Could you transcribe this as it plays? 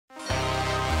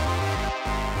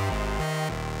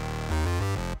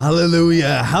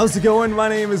Hallelujah! How's it going? My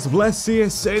name is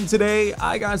Blessius, and today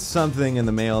I got something in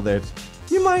the mail that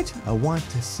you might want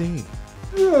to see.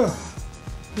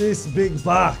 This big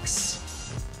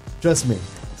box. Trust me,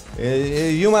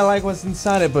 you might like what's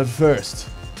inside it, but first,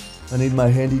 I need my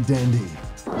handy dandy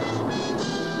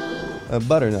a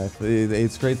butter knife.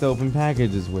 It's great to open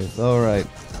packages with. Alright.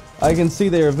 I can see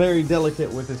they are very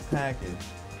delicate with this package.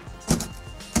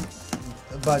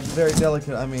 By very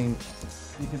delicate, I mean,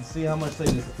 you can see how much they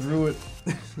just threw it.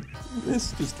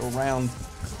 This just around.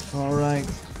 Alright.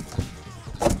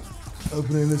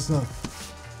 Opening this up.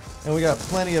 And we got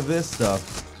plenty of this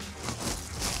stuff.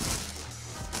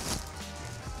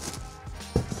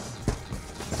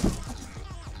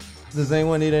 Does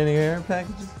anyone need any air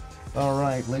packages?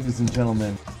 Alright, ladies and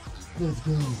gentlemen. Let's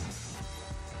go.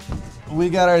 We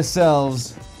got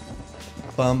ourselves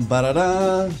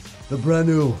bum-ba-da-da, the brand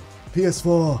new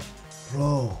PS4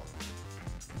 Pro.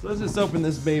 So let's just open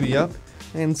this baby up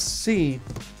and see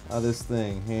how this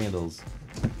thing handles.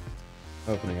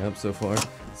 Opening up so far.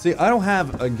 See, I don't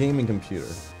have a gaming computer.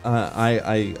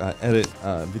 I edit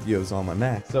videos on my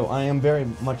Mac, so I am very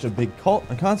much a big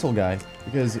console guy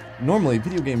because normally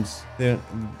video games,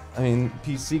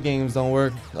 PC games don't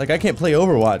work. Like, I can't play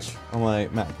Overwatch on my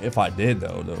Mac. If I did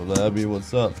though, that'd be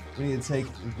what's up. We need to take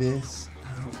this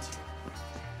out.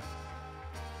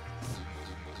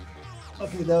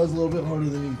 Okay, that was a little bit harder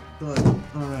than you thought.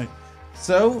 Alright.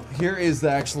 So, here is the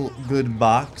actual good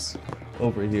box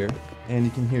over here. And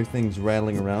you can hear things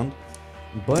rattling around.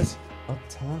 But, up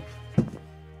top,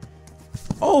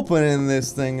 opening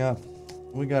this thing up,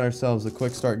 we got ourselves a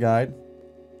quick start guide.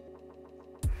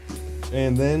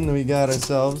 And then we got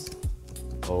ourselves,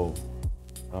 I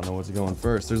don't know what to go in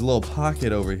first. There's a little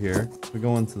pocket over here. We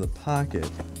go into the pocket.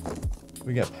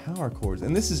 We got power cords.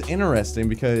 And this is interesting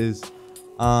because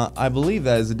I believe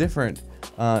that is a different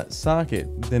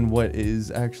socket than what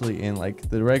is actually in like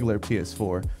the regular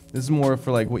PS4. This is more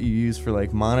for like what you use for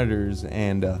like monitors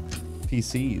and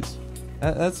PCs.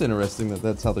 That's interesting that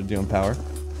that's how they're doing power.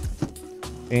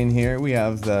 In here we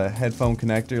have the headphone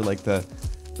connector, like the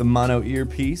mono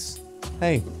earpiece.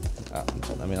 Hey,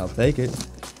 I mean, I'll take it.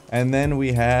 And then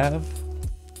we have,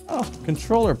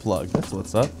 controller plug. That's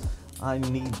what's up. I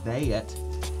need that.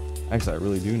 Actually, I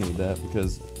really do need that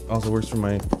because it also works for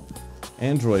my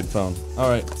Android phone.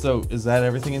 Alright, so is that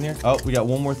everything in here? Oh, we got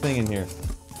one more thing in here.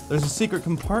 There's a secret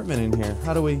compartment in here.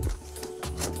 How do we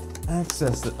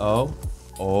access it?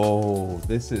 Oh,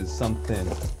 this is something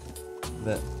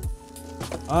that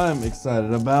I'm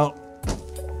excited about.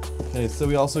 Okay, so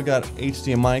we also got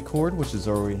HDMI cord, which is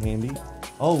always handy.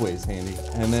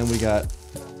 And then we got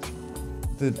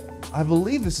I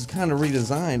believe this is kind of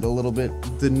redesigned a little bit.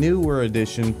 The newer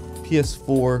edition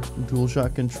PS4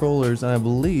 DualShock controllers, and I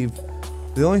believe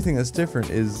the only thing that's different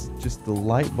is just the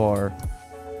light bar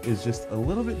is just a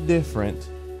little bit different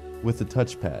with the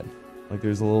touchpad. Like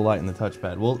there's a little light in the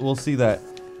touchpad. We'll see that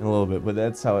in a little bit, but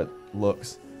that's how it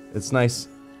looks. It's nice.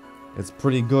 It's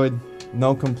pretty good.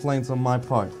 No complaints on my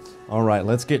part. All right,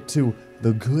 let's get to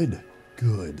the good.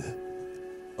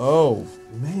 Oh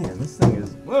man, this thing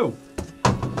is the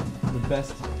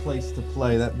best place to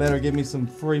play. That better give me some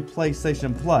free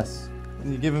PlayStation Plus. Are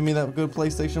you giving me that good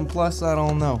PlayStation Plus? I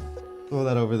don't know. Throw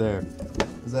that over there.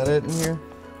 Is that it in here?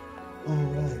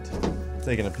 Alright.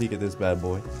 Taking a peek at this bad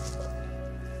boy.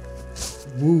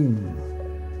 Boom.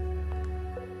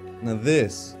 Now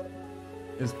this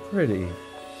is pretty.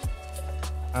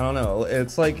 I don't know.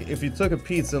 It's like if you took a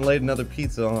pizza and laid another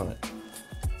pizza on it.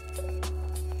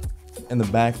 And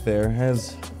the back there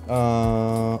has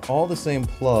all the same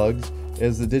plugs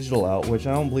as the digital out, which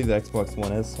I don't believe the Xbox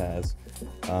One S has.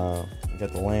 You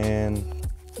got the LAN.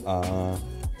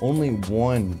 Only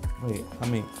one. Wait, how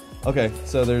many? Okay,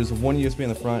 so there's one USB in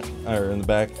the front, or in the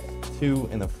back, two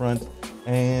in the front,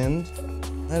 and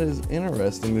that is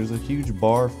interesting. There's a huge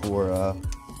bar for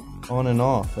on and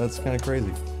off. That's kind of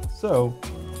crazy. So,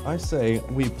 I say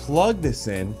we plug this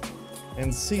in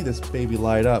and see this baby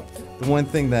light up. The one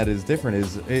thing that is different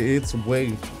is it's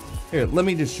way... Here, let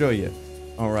me just show you.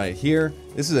 Alright, here,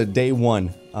 this is a day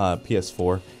one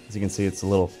PS4. As you can see,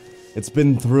 it's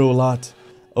been through a lot.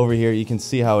 Over here, you can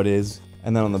see how it is.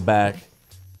 And then on the back,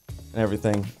 and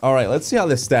everything. Alright, let's see how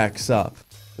this stacks up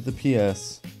with the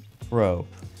PS Pro.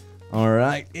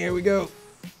 Alright, here we go.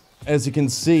 As you can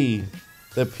see,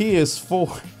 the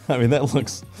PS4, I mean, that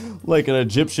looks like an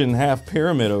Egyptian half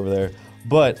pyramid over there.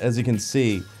 But as you can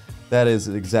see, that is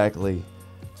exactly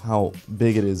how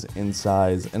big it is in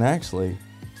size. And actually,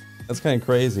 that's kind of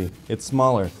crazy. It's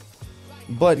smaller.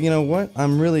 But you know what?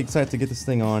 I'm really excited to get this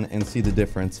thing on and see the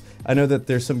difference. I know that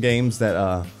there's some games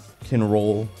that can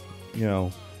roll, you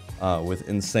know, with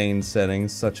insane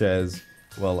settings such as,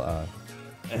 well,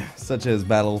 such as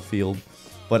Battlefield.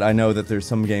 But I know that there's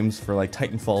some games for like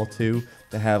Titanfall 2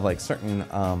 that have like certain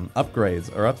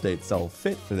upgrades or updates that'll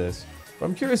fit for this. But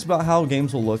I'm curious about how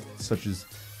games will look, such as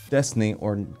Destiny,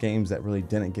 or games that really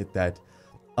didn't get that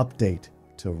update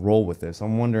to roll with this.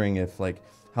 I'm wondering if like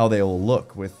how they will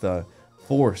look with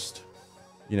forced,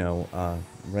 you know,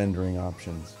 rendering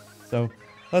options. So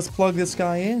let's plug this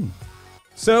guy in.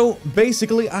 So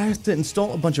basically I have to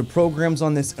install a bunch of programs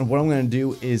on this, and what I'm going to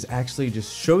do is actually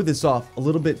just show this off a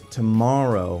little bit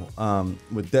tomorrow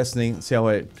with Destiny, see how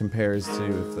it compares to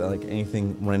if like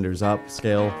anything renders up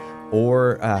scale,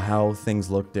 or how things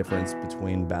look different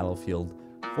between Battlefield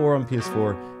 4 on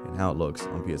PS4 and how it looks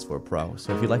on PS4 Pro.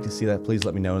 So if you'd like to see that, please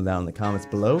let me know down in the comments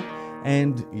below.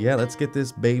 And yeah, let's get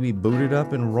this baby booted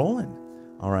up and rolling.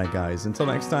 Alright guys, until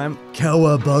next time,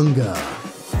 cowabunga!